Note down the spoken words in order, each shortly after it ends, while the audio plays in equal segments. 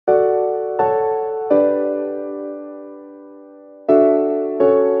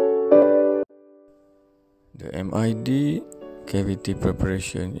MID cavity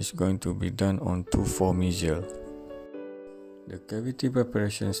preparation is going to be done on 2,4 mesial. The cavity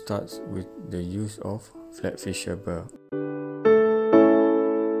preparation starts with the use of flat fissure bar.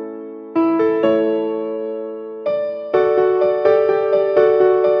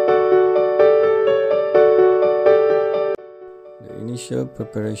 The initial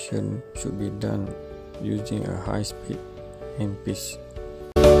preparation should be done using a high-speed handpiece.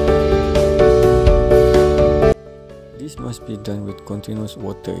 This must be done with continuous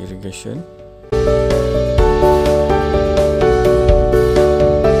water irrigation.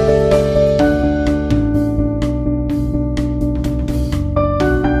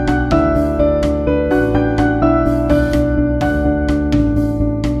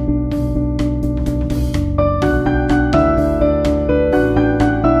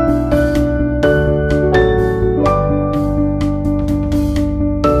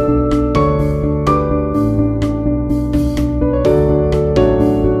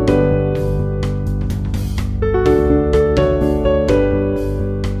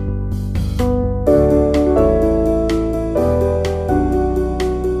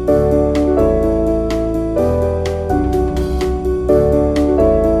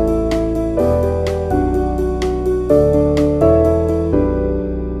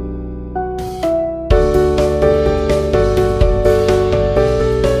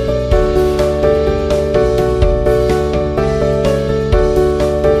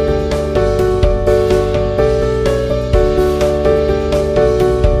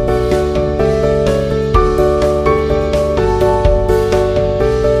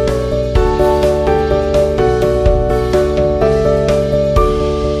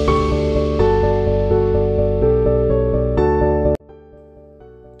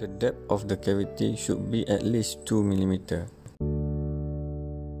 The depth of the cavity should be at least 2 mm.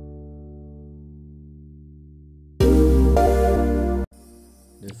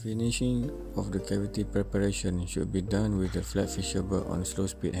 The finishing of the cavity preparation should be done with a flat fissure bar on slow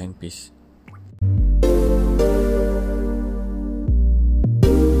speed handpiece.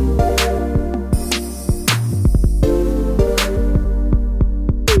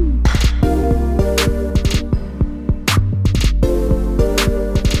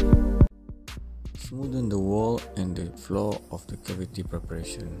 Smoothen the wall and the floor of the cavity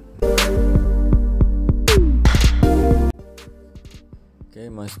preparation. Care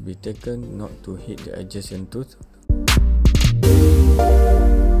must be taken not to hit the adjacent tooth.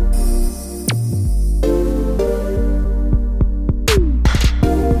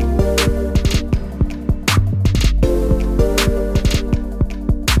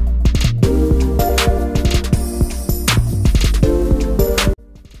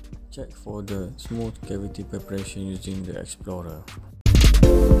 Check for the smooth cavity preparation using the Explorer.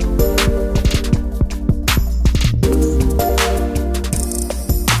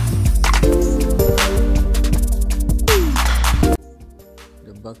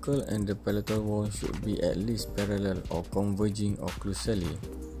 The buccal and the palatal wall should be at least parallel or converging occlusally.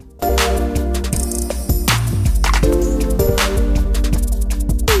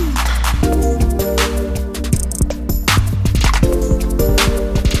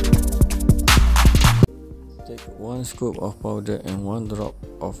 Take 1 scoop of powder and 1 drop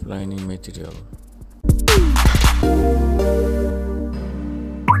of lining material.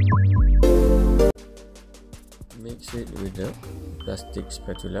 Mix it with the plastic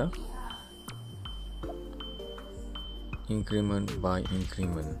spatula, increment by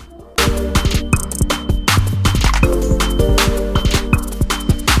increment.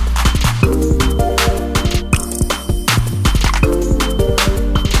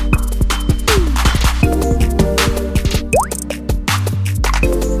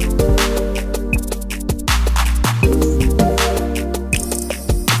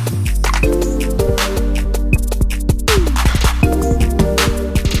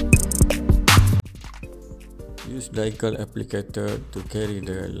 Use dical applicator to carry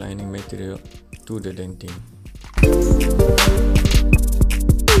the lining material to the dentin.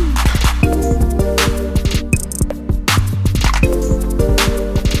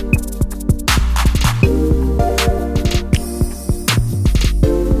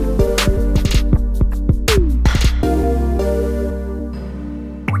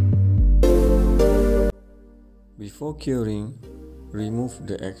 Before curing, remove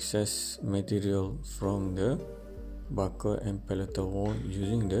the excess material from the buccal and palatal wall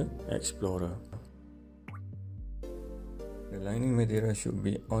using the Explorer. The lining material should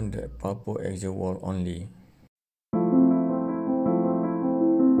be on the pulpo-axial wall only.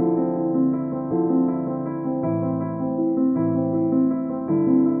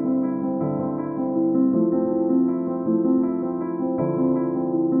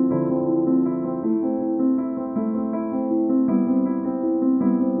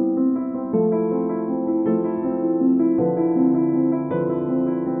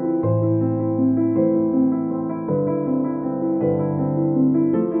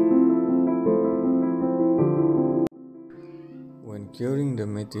 Using the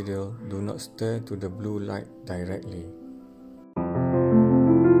material, do not stare to the blue light directly.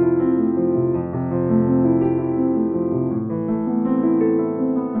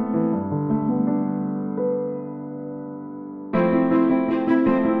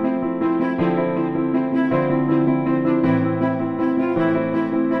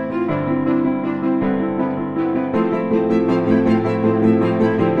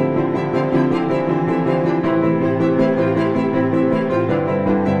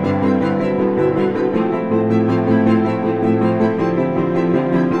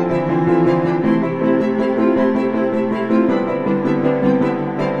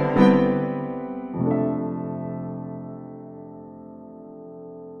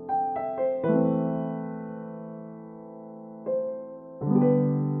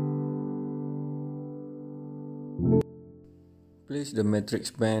 Place the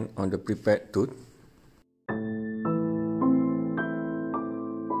matrix band on the prepared tooth.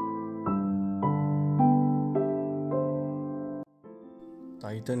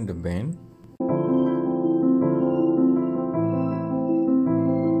 Tighten the band.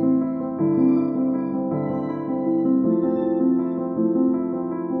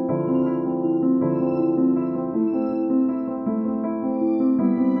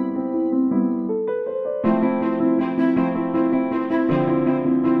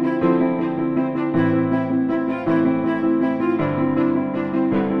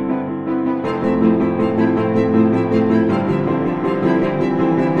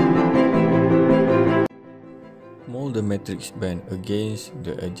 Mold the matrix band against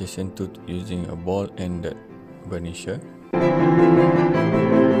the adjacent tooth using a ball-ended burnisher.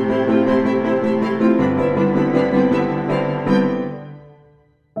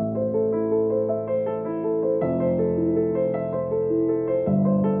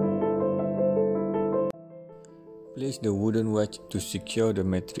 Place the wooden wedge to secure the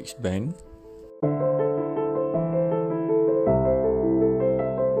matrix band.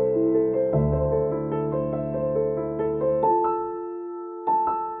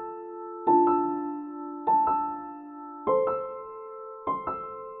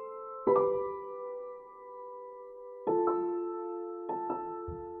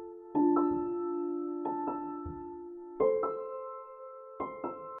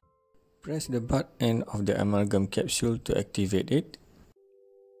 Press the butt end of the amalgam capsule to activate it.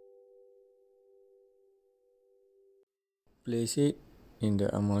 Place it in the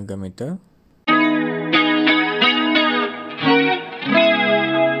amalgamator.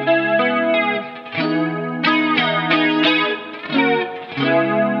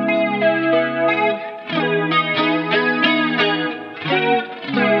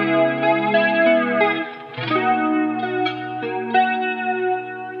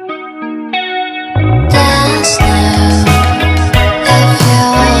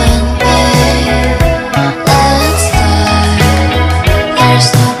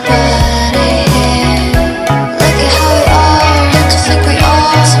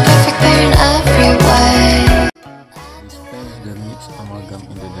 Amalgam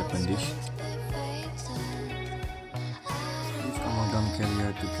in the Japan dish. Use amalgam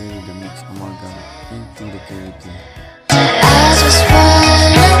carrier to carry the mixed amalgam into the cavity.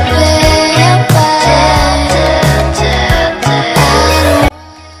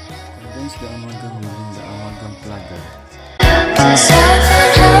 Condense the amalgam using the amalgam plugger.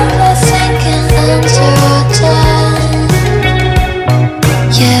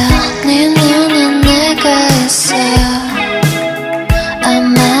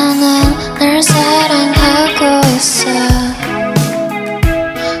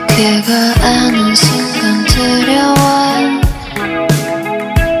 걔가 아는 순간 두려워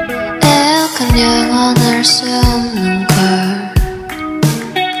약간 영원할 수 없는 걸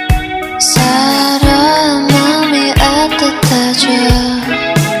사람 마음이 따뜻해져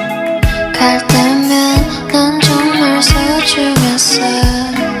갈 때면 난 정말 소중했어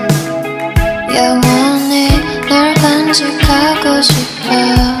영원히 널 간직하고 싶어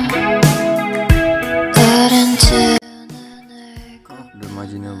The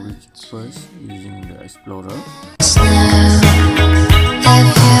marginal ridge first using the explorer.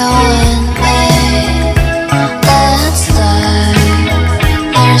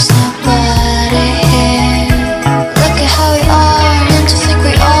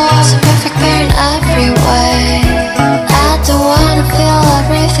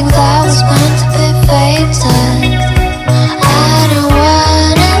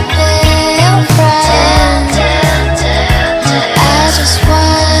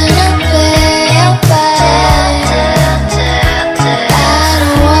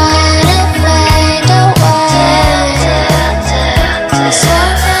 Yes.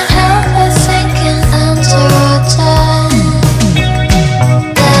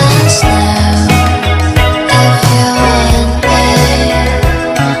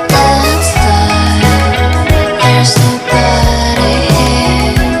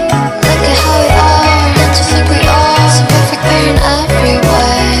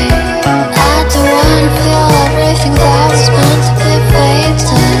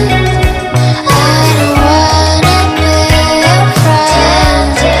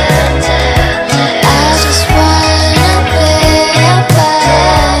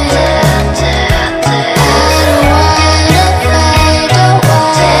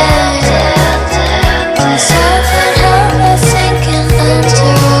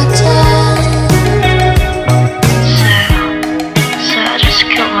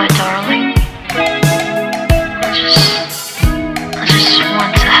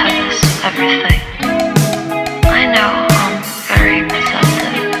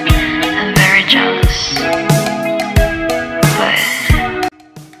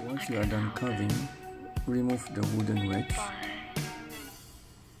 carving, remove the wooden wedge,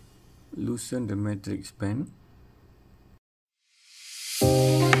 loosen the matrix band,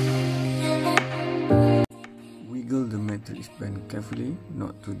 wiggle the matrix band carefully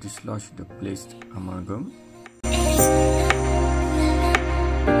not to dislodge the placed amalgam.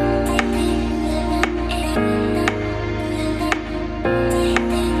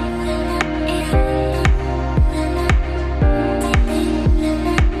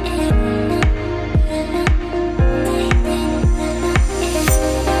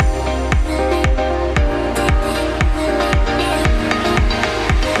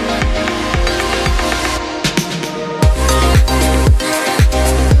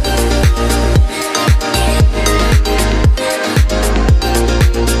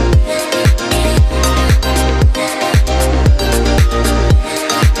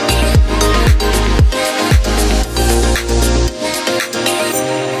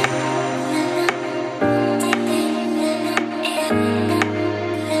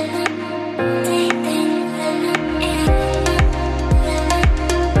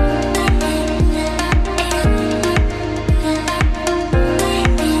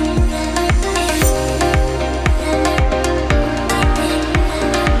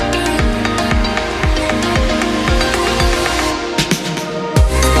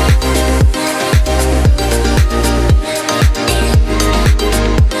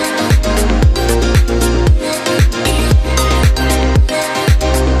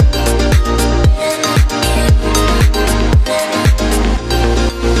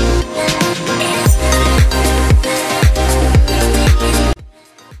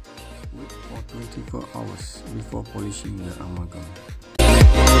 Before polishing the amalgam.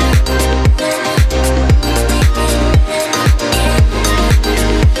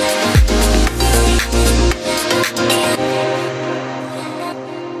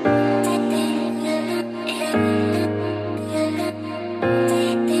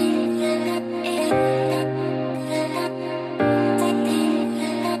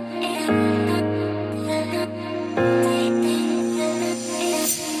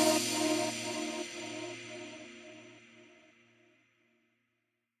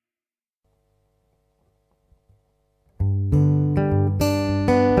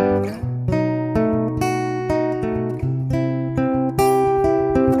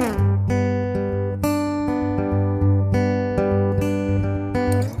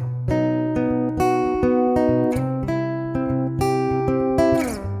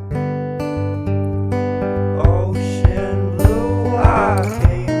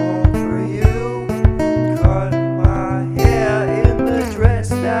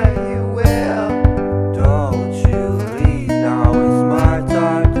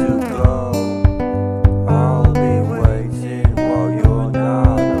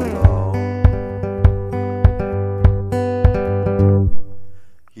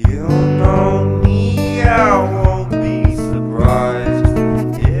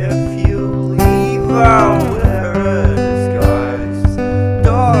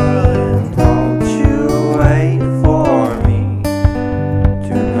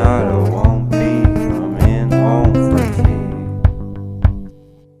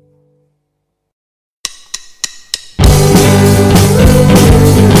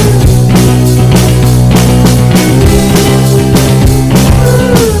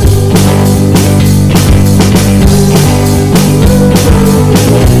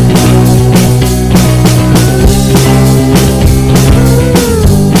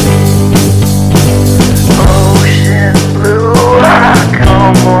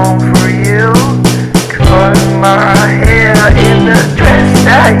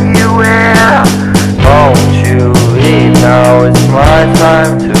 Now it's my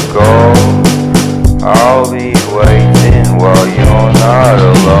time